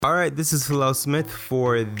All right, this is Hillel Smith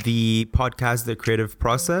for the podcast, The Creative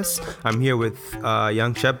Process. I'm here with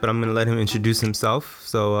Yung Shepard, but I'm going to let him introduce himself.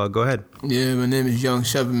 So go ahead. Yeah, my name is Yung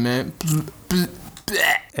Shepard, man.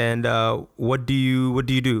 And what do you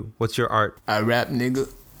do? What's your art? I rap,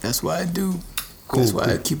 nigga. That's what I do. Cool, That's why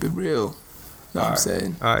cool. I keep it real. Know what I'm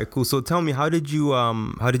saying? All right, cool. So tell me, how did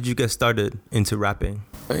you get started into rapping?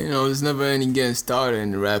 You know, there's never any getting started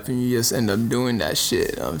in rapping. You just end up doing that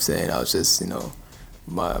shit. You know what I'm saying? I was just,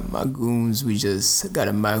 my goons, we just got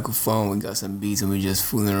a microphone, we got some beats, and we just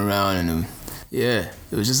fooling around. And yeah,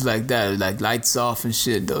 it was just like that. It was like lights off and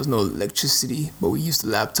shit. There was no electricity, but we used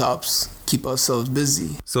the laptops, keep ourselves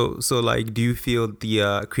busy. So like, do you feel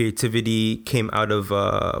the creativity came out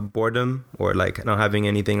of boredom or like not having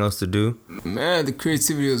anything else to do? Man, the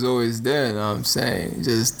creativity was always there, you know what I'm saying?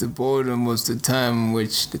 Just the boredom was the time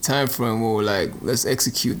frame where we're like, let's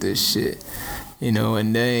execute this shit.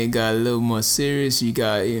 And then it got a little more serious. You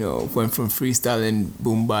got, went from freestyling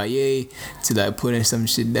boombaye to like putting some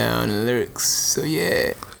shit down in lyrics. So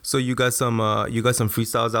yeah. So you got some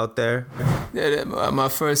freestyles out there? Yeah, my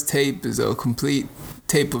first tape is a complete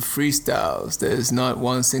tape of freestyles. There's not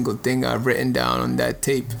one single thing I've written down on that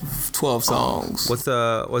tape. 12 songs. What's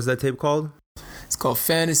that tape called? It's called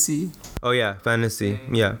Fantasy. Oh yeah, Fantasy.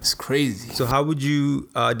 Yeah. It's crazy. So how would you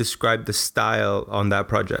describe the style on that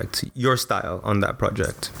project? Your style on that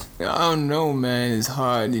project? I don't know, man. It's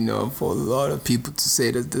hard, for a lot of people to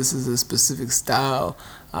say that this is a specific style.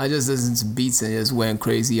 I just listened to beats and just went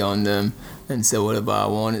crazy on them and said whatever I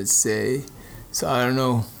wanted to say. So I don't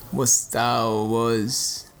know what style it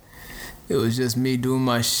was. It was just me doing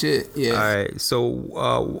my shit. Yeah. All right. So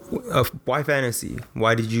why Fantasy?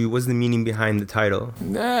 What's the meaning behind the title?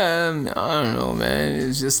 Nah, I don't know, man.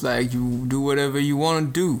 It's just like you do whatever you want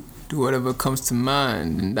to do. Do whatever comes to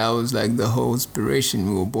mind. And that was like the whole inspiration.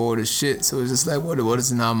 We were bored as shit. So it's just like, what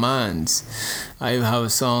is in our minds? I even have a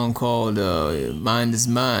song called Mind is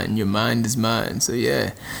Mine. Your Mind is Mine. So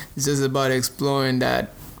yeah, it's just about exploring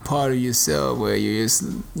that part of yourself where you're just,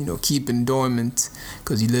 keeping dormant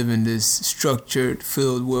because you live in this structured,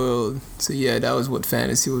 filled world. So yeah, that was what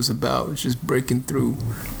Fantasy was about. It's just breaking through,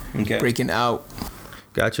 breaking out.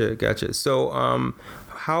 Gotcha. So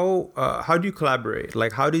how do you collaborate?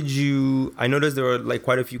 Like, how did you? I noticed there were like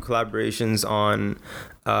quite a few collaborations on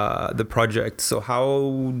the project. So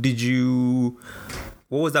how did you?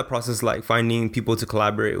 What was that process like? Finding people to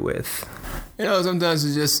collaborate with?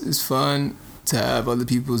 Sometimes it's fun to have other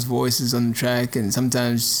people's voices on the track, and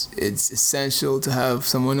sometimes it's essential to have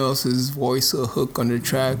someone else's voice or hook on the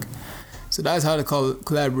track. So that's how the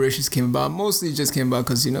collaborations came about. Mostly it just came about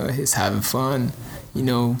because, it's having fun.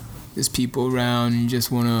 There's people around and you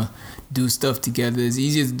just want to do stuff together. It's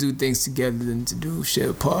easier to do things together than to do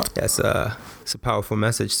shit apart. It's a powerful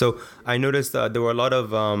message. So I noticed there were a lot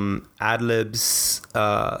of ad-libs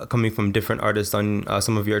coming from different artists on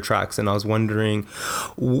some of your tracks, and I was wondering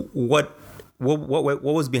what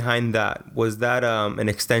was behind that? Was that an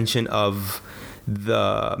extension of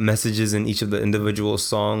the messages in each of the individual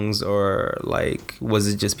songs, or like was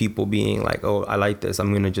it just people being like, oh, I like this,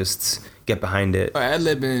 I'm gonna just get behind it?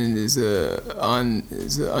 Ad-libbing is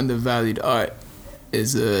an undervalued art.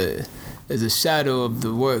 Is a shadow of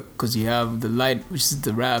the work, because you have the light, which is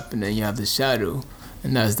the rap, and then you have the shadow,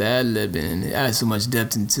 and that's the ad-libbing, and it adds so much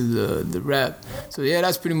depth into the rap. So yeah,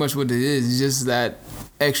 that's pretty much what it is. It's just that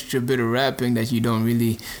extra bit of rapping that you don't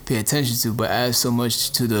really pay attention to, but adds so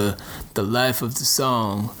much to the life of the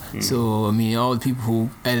song. So all the people who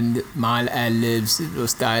add my ad-libs, or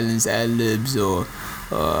Styling's ad-libs, or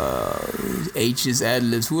H's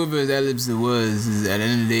ad-libs, whoever's ad-libs it was, at the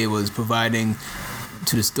end of the day was providing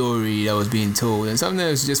to the story that was being told. And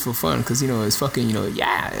sometimes it's just for fun, because it's fucking,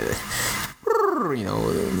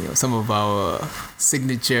 some of our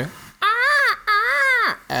signature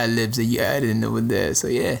ad-libs that you added in over there. So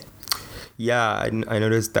yeah, I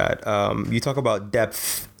noticed that you talk about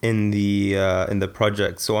depth in the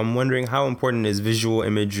project. So I'm wondering, how important is visual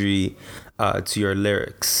imagery to your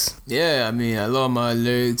lyrics? Yeah, a lot of my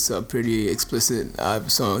lyrics are pretty explicit. I have a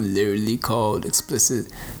song literally called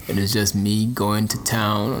Explicit, and it's just me going to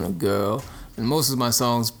town on a girl. And most of my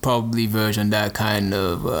songs probably verge on that kind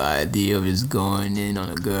of idea of just going in on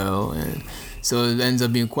a girl. And so it ends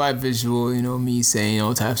up being quite visual, me saying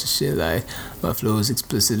all types of shit like, my flow is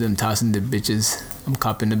explicit, I'm tossing the bitches, I'm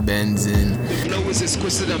copping the Benzin. Flow is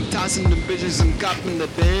exquisite, I'm tossing the bitches, I'm copping the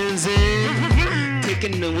Benzin.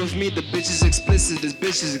 Taking it with me, the bitch is explicit, this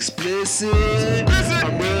bitch is explicit.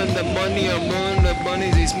 I'm rolling the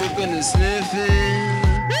money, they smoking and sniffing.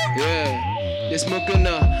 Yeah, they smoking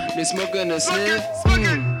and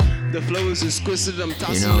sniffing. The flow is exquisite. I'm You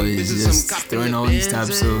tossing know, the it's bitches. just I'm copping throwing the all these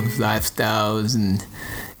types Benz. of lifestyles and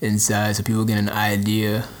insights so people get an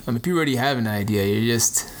idea. I mean, people already have an idea. You're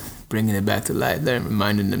just bringing it back to life,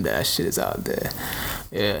 reminding them that shit is out there.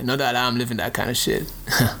 Yeah, not that I'm living that kind of shit.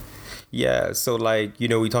 Yeah, so like, you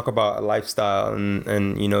know, we talk about lifestyle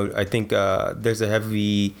and you know, I think there's a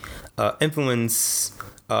heavy influence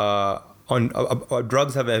on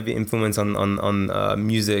drugs have a heavy influence on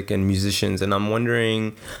music and musicians, and I'm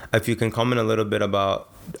wondering if you can comment a little bit about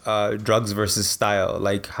drugs versus style.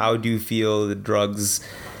 Like, how do you feel the drugs,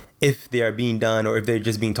 if they are being done or if they're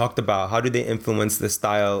just being talked about, how do they influence the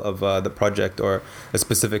style of the project or a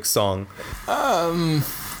specific song?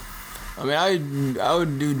 I mean, I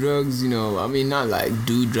would do drugs, you know. I mean, not like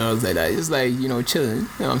do drugs like that. Just like, you know, chilling.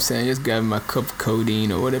 You know what I'm saying? Just grabbing my cup of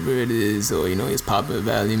codeine or whatever it is, or, you know, just popping a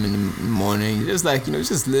Valium in the morning. Just like, you know,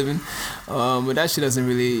 just living. But that shit doesn't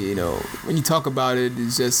really, you know, when you talk about it,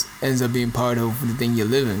 it just ends up being part of the thing you're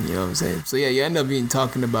living. You know what I'm saying? So yeah, you end up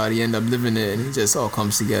talking about it, you end up living it, and it just all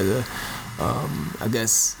comes together. I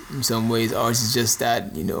guess in some ways art is just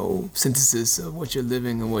that, you know, synthesis of what you're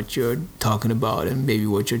living and what you're talking about and maybe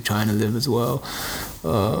what you're trying to live as well.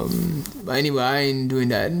 But anyway, I ain't doing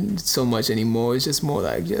that so much anymore. It's just more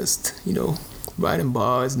like just, you know, writing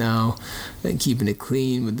bars now and keeping it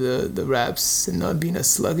clean with the raps and not being as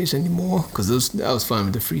sluggish anymore, because that was fun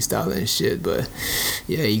with the freestyling and shit. But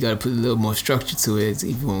yeah, you gotta put a little more structure to it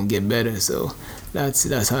if you want to get better. So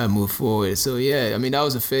that's how I move forward. So yeah, I mean, that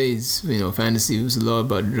was a phase. You know, fantasy was a lot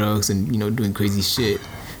about drugs and, you know, doing crazy shit.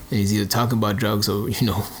 And he's either talking about drugs or, you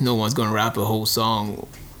know, no one's gonna rap a whole song.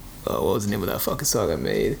 What was the name of that fucking song I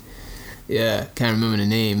made? Yeah, can't remember the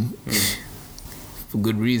name for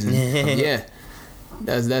good reason. Yeah,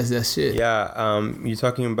 that's shit. Yeah, you're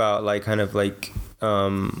talking about like kind of like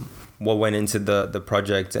what went into the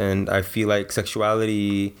project, and I feel like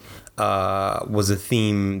sexuality was a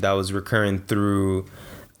theme that was recurrent through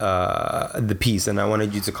the piece, and I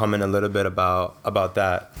wanted you to comment a little bit about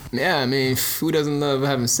that. Yeah, I mean, who doesn't love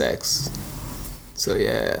having sex? So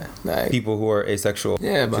yeah, like People who are asexual.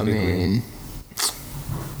 yeah, but typically. I mean,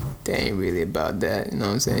 they ain't really about that. You know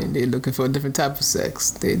what I'm saying? They're looking for a different type of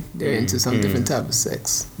sex. They're into some different type of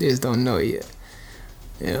sex. They just don't know it yet.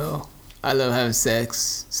 You know, I love having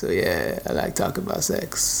sex, so yeah, I like talking about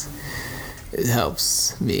sex. It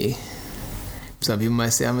helps me. Some people might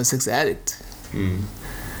say I'm a sex addict.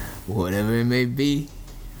 Whatever it may be,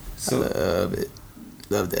 So- I love it.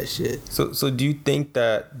 Love that shit. So do you think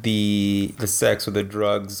that the sex or the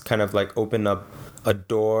drugs kind of like open up a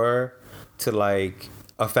door to like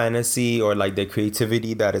a fantasy or like the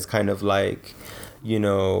creativity that is kind of like, you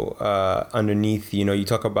know, underneath, you know, you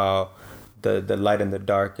talk about the light and the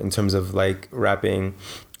dark in terms of like rapping.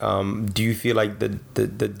 Do you feel like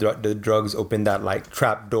the drugs open that like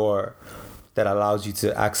trap door that allows you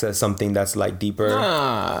to access something that's like deeper?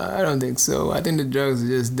 Nah, I don't think so. I think the drugs are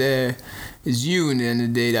just there. It's you in the end of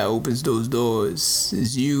the day that opens those doors.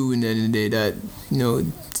 It's you in the end of the day that, you know,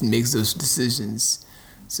 makes those decisions.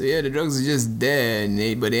 So yeah, the drugs are just there,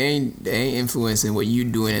 but they ain't influencing what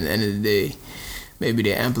you're doing at the end of the day. Maybe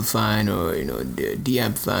they're amplifying or, you know, they're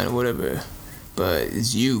de-amplifying or whatever. But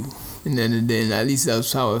it's you in the end of the day. And at least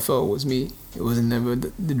that's how it felt, was me. It wasn't never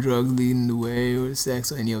the drug leading the way or the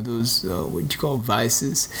sex or any of those what you call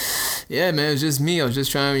vices. Yeah, man, it was just me. I was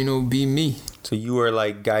just trying to, you know, be me. So you were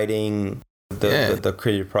like guiding the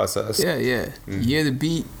creative process. Yeah. You hear the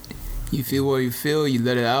beat, you feel what you feel, you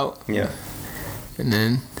let it out. Yeah. And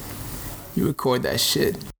then you record that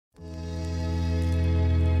shit.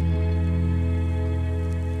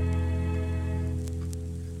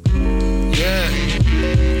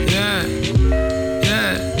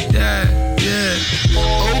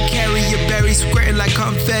 Oh, carry your berries squirting like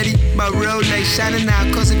confetti. My real light shining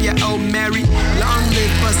out cause of your old Mary. Long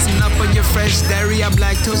live busting up on your fresh dairy. I'm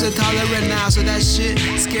lactose intolerant now, so that shit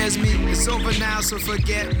scares me. It's over now, so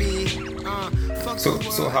forget me.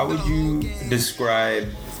 So how would you describe,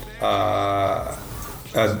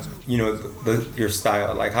 you know, your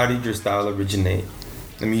style? Like, how did your style originate?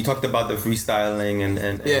 I mean, you talked about the freestyling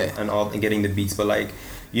and all and getting the beats, but like,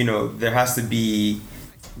 you know, there has to be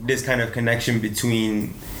this kind of connection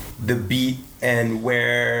between the beat and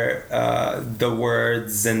where the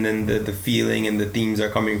words and then the feeling and the themes are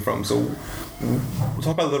coming from. So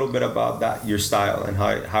talk a little bit about that, your style and how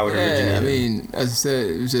it originated. Yeah, I mean, as I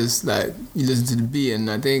said, it was just like you listen to the beat,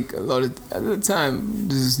 and I think at the time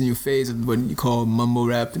this is a new phase of what you call mumble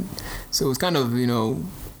rap, so it's kind of, you know,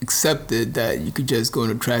 accepted that you could just go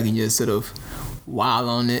on a track and just sort of wild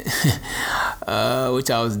on it. which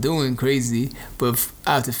I was doing crazy. But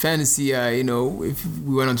after Fantasy, if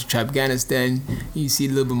we went on to Trapganistan, you see a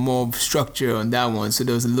little bit more structure on that one. So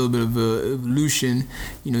there was a little bit of a evolution.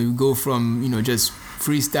 You go from just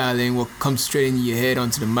freestyling what comes straight into your head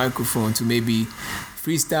onto the microphone to maybe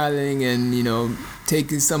freestyling and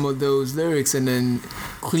taking some of those lyrics and then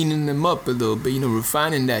cleaning them up a little bit,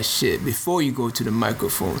 refining that shit before you go to the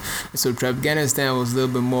microphone. And so Trapganistan was a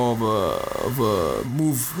little bit more of a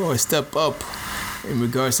move or a step up in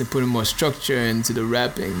regards to putting more structure into the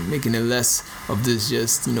rapping, making it less of this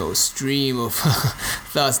just stream of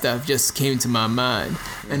thoughts that just came to my mind.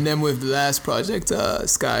 And then with the last project,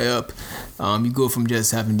 Sky Up, you go from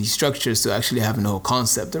just having these structures to actually having a whole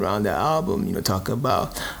concept around that album. Talking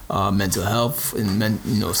about mental health and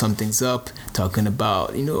something's up. Talking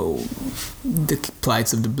about the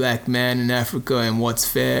plights of the black man in Africa and what's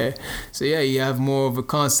fair. So yeah, you have more of a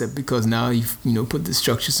concept because now you've put the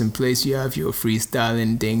structures in place. You have your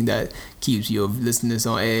freestyling thing that keeps your listeners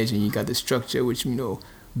on edge, and you got the structure which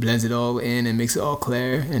blends it all in and makes it all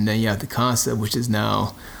clear. And then you have the concept, which is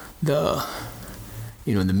now the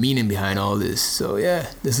the meaning behind all this. So yeah,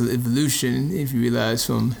 this is evolution, if you realize,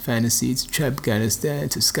 from Fantasy to Trapganistan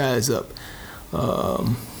to Skies Up,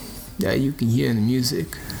 that you can hear in the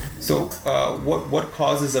music. So what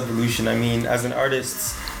causes evolution? I mean, as an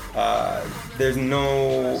artist, there's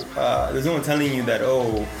no one telling you that,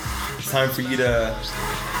 it's time for you to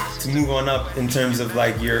move on up in terms of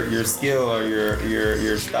like your skill or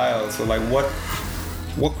your style. So like what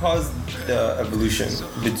caused the evolution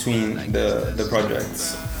between the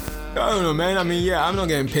projects? I don't know, man. I mean, yeah, I'm not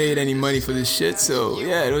getting paid any money for this shit, so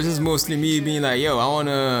yeah, it was just mostly me being like, yo, I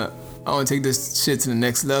wanna take this shit to the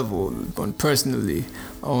next level. Personally,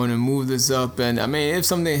 I wanna move this up, and I mean, if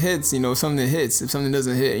something hits, something hits. If something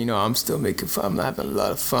doesn't hit, I'm still making fun. I'm having a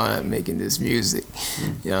lot of fun at making this music.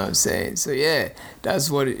 You know what I'm saying? So yeah, that's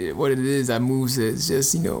what it is. That moves it. It's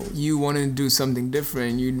just you want to do something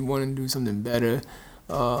different. You want to do something better.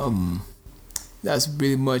 That's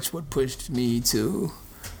really much what pushed me to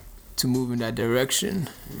move in that direction.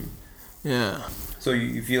 Yeah. So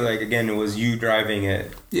you feel like, again, it was you driving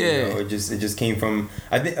it. Yeah. It just came from.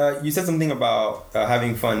 I think you said something about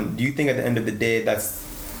having fun. Do you think at the end of the day that's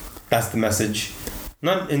the message?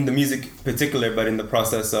 Not in the music particular, but in the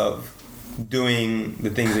process of doing the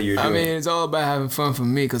things that you're doing. I mean, it's all about having fun for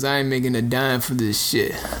me, because I ain't making a dime for this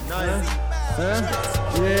shit. Yeah.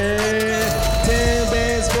 10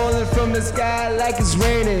 bands falling from the sky like it's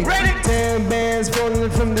raining. 10 bands falling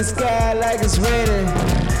from the sky like it's raining.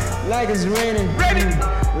 Like it's raining.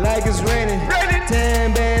 Like it's raining.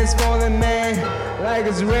 10 bands falling, man, like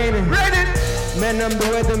it's raining. Man, I'm the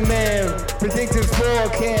weatherman. Predictive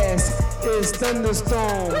forecast is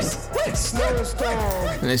thunderstorms,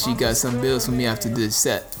 snowstorms. Unless you got some bills for me after this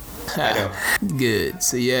set. Good.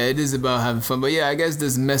 So yeah, it is about having fun. But yeah, I guess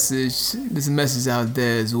there's a message out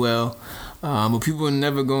there as well. But people are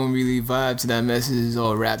never gonna really vibe to that message. It's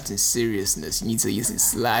all wrapped in seriousness. You need to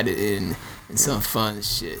slide it in some fun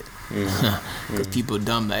shit. Because people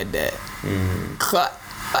dumb like that. Clap.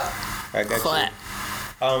 I got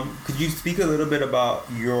you. Could you speak a little bit about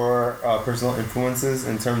your personal influences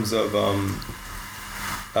in terms of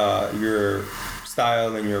your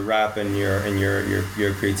style and your rap and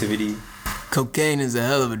your creativity? Cocaine is a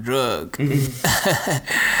hell of a drug.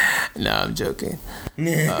 Nah, I'm joking.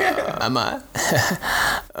 Am I?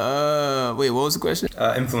 Wait, what was the question?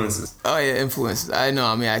 Influences. Oh yeah, influences. I know.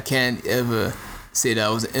 I mean, I can't ever say that I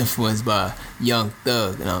was influenced by Young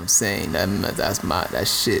Thug. You know what I'm saying? That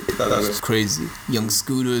shit. That's crazy. Young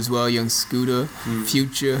Scooter as well. Young Scooter,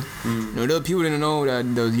 Future. There are people didn't know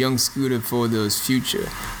that there was Young Scooter before there was Future,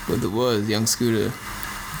 but there was Young Scooter,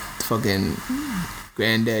 fucking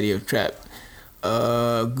granddaddy of trap.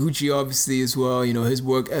 Gucci obviously as well, his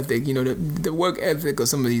work ethic, the work ethic of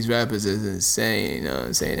some of these rappers is insane, you know what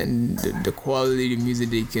I'm saying? And the quality of music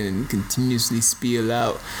they can continuously spill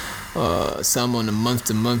out, some on a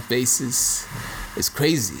month-to-month basis, is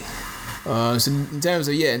crazy. So in terms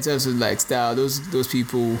of like style, those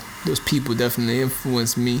people definitely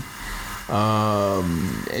influence me.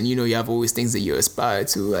 And you have always things that you aspire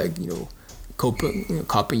to, like,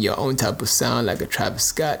 copying your own type of sound, like a Travis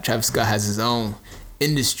Scott. Travis Scott has his own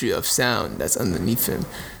industry of sound that's underneath him.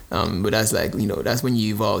 But that's like, that's when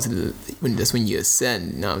you evolve that's when you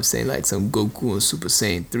ascend, you know what I'm saying? Like some Goku and Super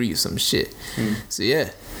Saiyan 3 or some shit. So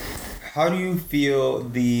yeah. How do you feel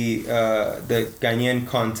the Ghanaian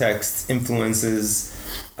context influences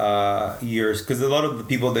yours? Because a lot of the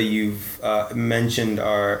people that you've mentioned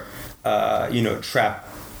are, trap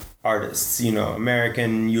artists,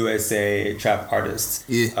 American, USA trap artists.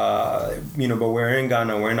 Yeah. But we're in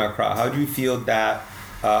Ghana, we're in Accra. How do you feel that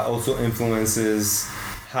also influences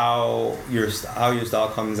how your style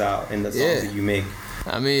comes out in the songs that you make?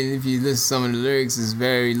 I mean, if you listen to some of the lyrics, it's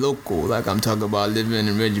very local. Like I'm talking about living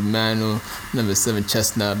in Reggie Mano, number 7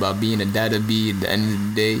 Chestnut, about being a dada bee at the end of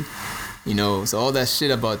the day. So all that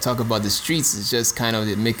shit talk about the streets is just kind of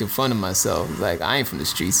making fun of myself. Like, I ain't from the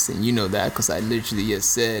streets, and you know that, because I literally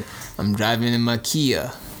just said, I'm driving in my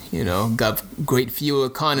Kia, got great fuel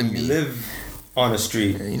economy. You live on a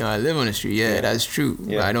street. I live on the street. Yeah, that's true.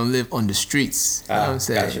 Yeah. But I don't live on the streets. You know what I'm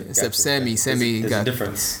saying? Gotcha, Except gotcha. Sammy There's got a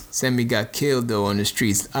difference. Sammy got killed though on the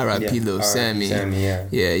streets. R.I.P. Little Sammy.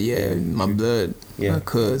 Yeah, my blood, my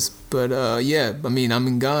cuz. But I mean, I'm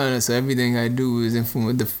in Ghana, so everything I do is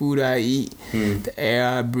influenced the food I eat, the air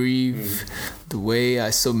I breathe, the way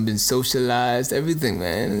I've been socialized. Everything,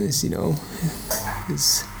 man.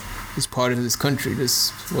 It's part of this country.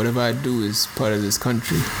 Whatever I do is part of this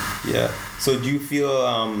country. Yeah. So do you feel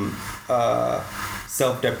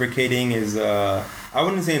self-deprecating is I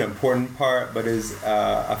wouldn't say an important part, but is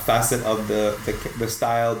a facet of the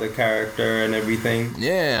style, the character, and everything?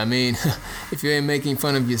 Yeah, I mean, if you ain't making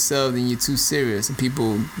fun of yourself, then you're too serious, and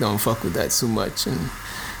people don't fuck with that too much. And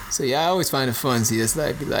so I always find it fun to just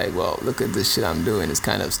be like, well, look at this shit I'm doing. It's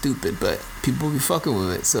kind of stupid, but people be fucking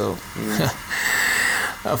with it, so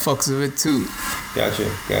I fucks with it too. Gotcha.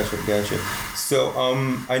 So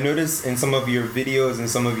I noticed in some of your videos and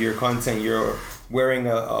some of your content, you're wearing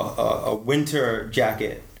a winter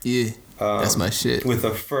jacket. Yeah, that's my shit. With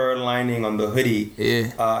a fur lining on the hoodie.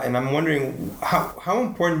 Yeah. And I'm wondering, how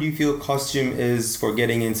important do you feel costume is for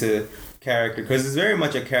getting into character? Because it's very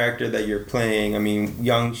much a character that you're playing. I mean,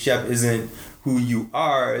 Yung Shep isn't who you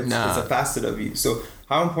are. It's a facet of you. So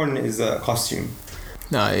how important is a costume?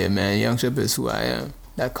 Yeah, man. Yung Shep is who I am.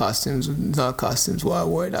 That costume's not costumes what I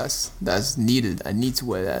wear. That's needed. I need to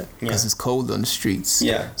wear that because it's cold on the streets.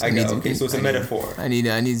 Yeah, so so it's a metaphor. I need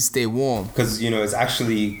to stay warm because it's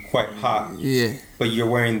actually quite hot. Yeah, but you're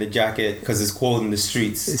wearing the jacket because it's cold in the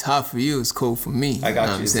streets. It's hot for you. It's cold for me. I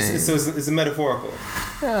got you. It's a metaphorical.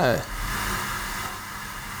 Yeah,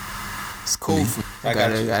 it's cold for me. I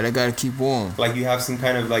gotta keep warm. Like you have some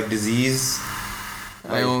kind of disease.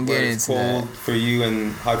 I won't get into cold that. For you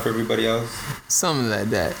and hot for everybody else. Something like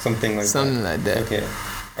that. Something like that. Okay.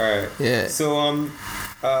 All right. Yeah. So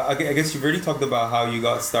I guess you've already talked about how you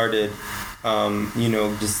got started.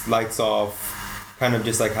 Just lights off, kind of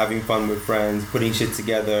just having fun with friends, putting shit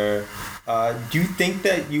together. Do you think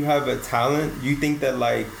that you have a talent? Do you think that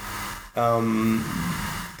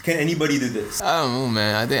can anybody do this? I don't know,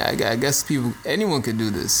 man. I guess anyone could do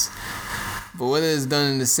this. But whether it's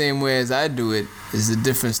done in the same way as I do it is a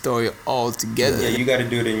different story altogether. Yeah, you got to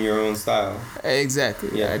do it in your own style.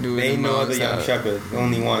 Exactly. Yeah, I do it ain't in my no own other style. Young Shepard,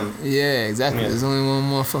 only one. Yeah, exactly. Yeah. There's only one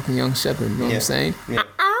motherfucking Yung Shepard. You know what I'm saying? Yeah.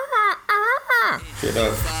 Straight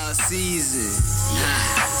up.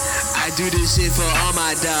 I do this shit for all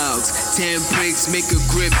my dogs. 10 bricks, make a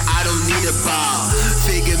grip, I don't need a ball.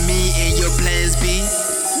 Figure me and your plans B.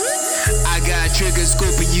 I got trigger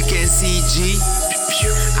scope and you can see G.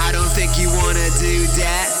 I don't think you wanna do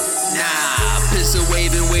that. Nah, pistol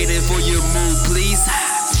waving, waiting for your move, please.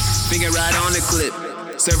 Finger right on the clip,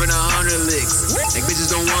 serving 100 licks. Like bitches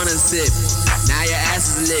don't wanna sip. Now your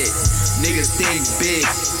ass is lit. Niggas think big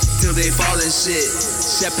till they fall in shit.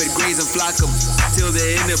 Shepherd graze and flock 'em till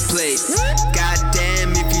they're in the plate.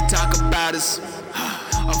 Goddamn, if you talk about us,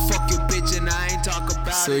 I'll fuck your bitch and I ain't talk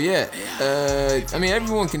about So yeah, I mean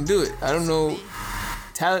everyone can do it. I don't know.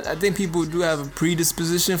 I think people do have a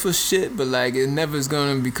predisposition for shit, but it never is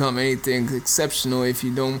gonna become anything exceptional if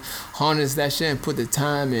you don't harness that shit and put the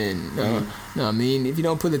time in. Know what I mean? If you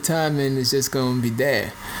don't put the time in, it's just gonna be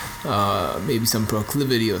there. Maybe some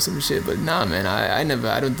proclivity or some shit, but nah, man. I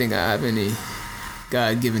don't think I have any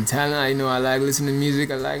God-given talent. I like listening to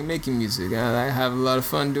music. I like making music. I have a lot of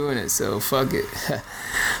fun doing it. So fuck it.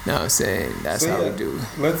 Know what I'm saying? That's how we do.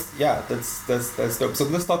 That's dope. So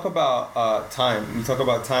let's talk about time. You talk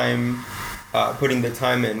about time, putting the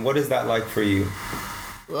time in. What is that like for you?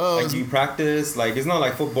 Well, do you practice? It's not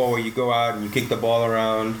like football where you go out and you kick the ball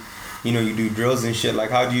around. You do drills and shit.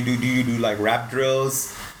 How do you do rap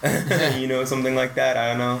drills? Something like that.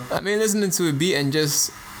 I don't know. I mean, listening to a beat and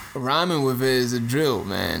just rhyming with it is a drill,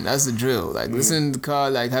 man. That's a drill. Like listening in the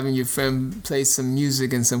car, like having your friend play some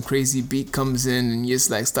music and some crazy beat comes in and you just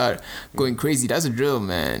like start going crazy. That's a drill,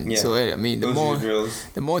 man. Yeah. So I mean, the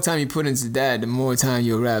more time you put into that, the more time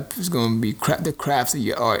your rap is gonna be the craft of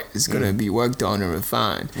your art is gonna be worked on and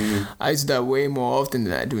refined. I used to do that way more often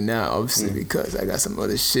than I do now, obviously because I got some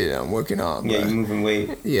other shit I'm working on. Yeah, you moving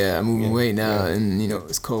weight. Yeah, I'm moving weight now, and you know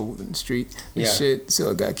it's cold in the street and shit,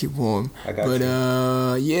 so I gotta keep warm.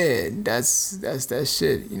 Yeah, that's that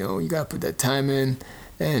shit. You know, you gotta put that time in,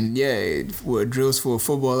 and what drills for a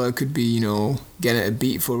footballer could be, you know, getting a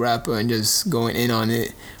beat for a rapper and just going in on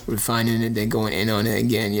it, refining it, then going in on it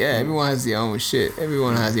again. Yeah, everyone has their own shit.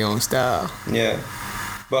 Everyone has their own style. Yeah,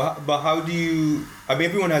 but how do you? I mean,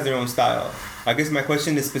 everyone has their own style. I guess my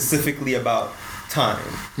question is specifically about time.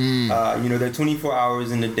 You know, there are 24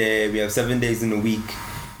 hours in a day. We have 7 days in a week.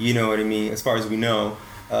 You know what I mean? As far as we know.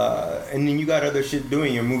 And then you got other shit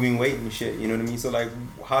doing. You're moving weight and shit. You know what I mean? So like,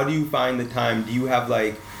 how do you find the time? Do you have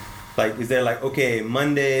like, is there like, okay,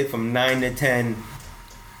 Monday from 9 to 10,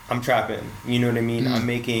 I'm trapping. You know what I mean?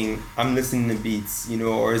 I'm listening to beats. You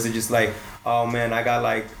know, or is it just like, oh man, I got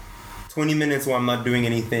like 20 minutes where I'm not doing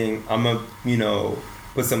anything. I'm gonna, you know,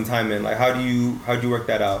 put some time in. Like, how do you work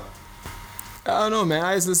that out? I don't know, man.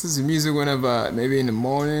 I just listen to music whenever, maybe in the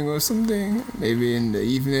morning or something, maybe in the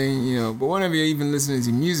evening, you know. But whenever you're even listening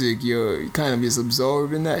to music, you're kind of just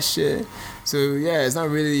absorbed in that shit. So yeah, it's not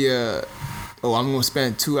really I'm gonna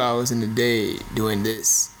spend 2 hours in the day doing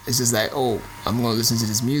this. It's just like, I'm gonna listen to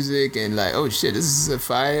this music and like, oh shit, this is a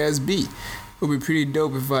fire-ass beat. It would be pretty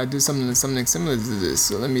dope if I do something similar to this.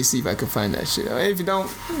 So let me see if I can find that shit. If you don't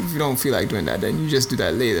feel like doing that, then you just do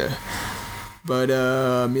that later. But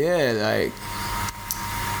like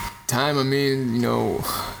time, I mean, you know,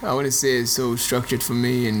 I wouldn't say it's so structured for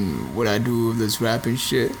me and what I do with this rapping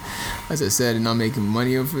shit. As I said, and not making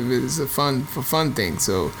money off of it. It's a fun thing.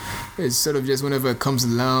 So it's sort of just whenever it comes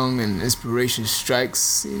along and inspiration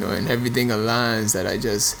strikes, you know, and everything aligns that I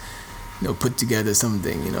just, you know, put together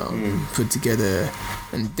something, you know, put together,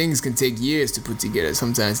 and things can take years to put together.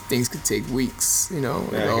 Sometimes things could take weeks, you know.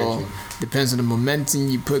 It all depends on the momentum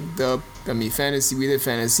you put up. I mean, we did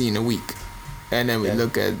fantasy in a week. And then we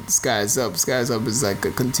look at Skies Up. Skies Up is like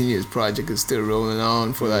a continuous project. It's still rolling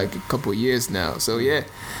on for like a couple of years now. So yeah,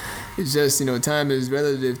 it's just, you know, time is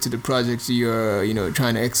relative to the project you're, you know,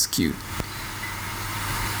 trying to execute.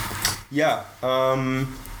 Yeah.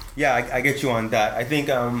 I get you on that. I think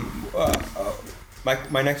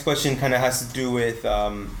my next question kind of has to do with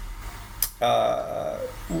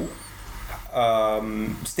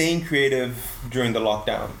staying creative during the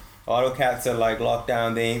lockdown. A lot of cats are like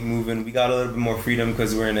lockdown, they ain't moving. We got a little bit more freedom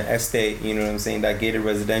because we're in an estate, you know what I'm saying, that gated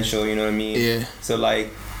residential, you know what I mean? Yeah. So like,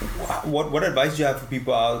 what advice do you have for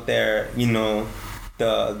people out there, you know,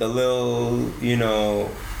 the little, you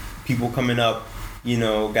know, people coming up, you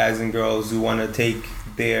know, guys and girls who want to take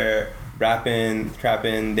their rapping,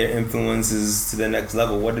 trapping, their influences to the next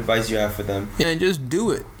level? What advice do you have for them? Yeah, just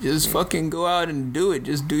do it. Just fucking go out and do it.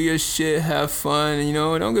 Just do your shit, have fun, you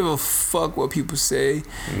know. Don't give a fuck what people say.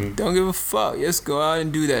 Don't give a fuck. Just go out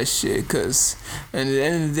and do that shit, cause and at the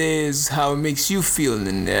end of the day is how it makes you feel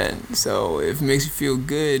in the end. So if it makes you feel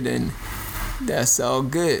good, then that's all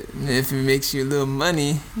good. And if it makes you a little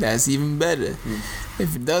money, that's even better.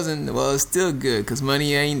 If it doesn't, well, it's still good, cause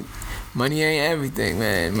money ain't everything,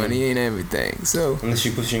 man. Money ain't everything. So unless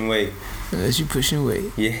you're pushing weight.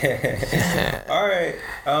 Yeah. All right.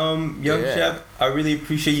 Young Shep, I really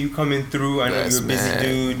appreciate you coming through. I know you're a busy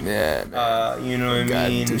dude. Yeah, man. You know what I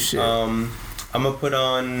mean? I'm gonna put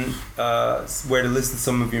on where to listen to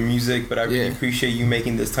some of your music, but I really appreciate you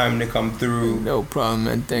making this time to come through. No problem,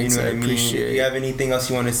 man. Thanks. You know what I mean? Appreciate it. Do you have anything else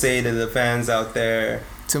you want to say to the fans out there?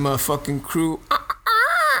 To my fucking crew.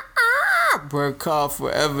 Work hard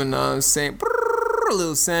forever, know what I'm saying?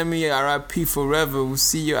 Little Sammy, R.I.P. forever. We'll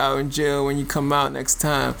see you out in jail when you come out next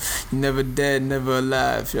time. You never dead, never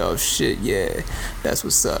alive. Yo, shit, yeah. That's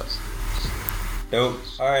what's up. Dope.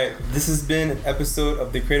 Alright, this has been an episode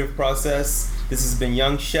of The Creative Process. This has been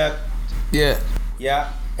Yung Shep. Yeah.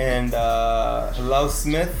 Yeah, and Lau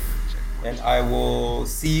Smith. And I will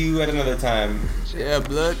see you at another time. Yeah,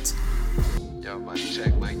 blood. Yo, mic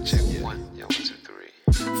check, 1. Yo, 1, 2, 3.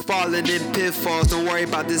 Falling in pitfalls, don't worry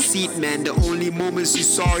about the seat, man. The only moments you're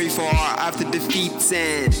sorry for are after defeats,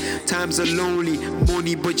 and times are lonely,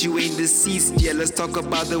 money, but you ain't deceased. Yeah, let's talk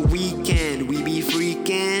about the weekend. We be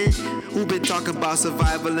freaking. Who been talking about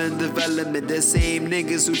survival and development? The same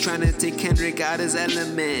niggas who tryna take Kendrick out his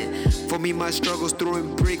element. For me, my struggles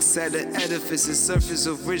throwing bricks at the edifice, the surface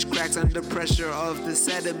of rich cracks under pressure of the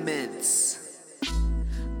sediments.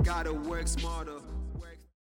 Gotta work smarter.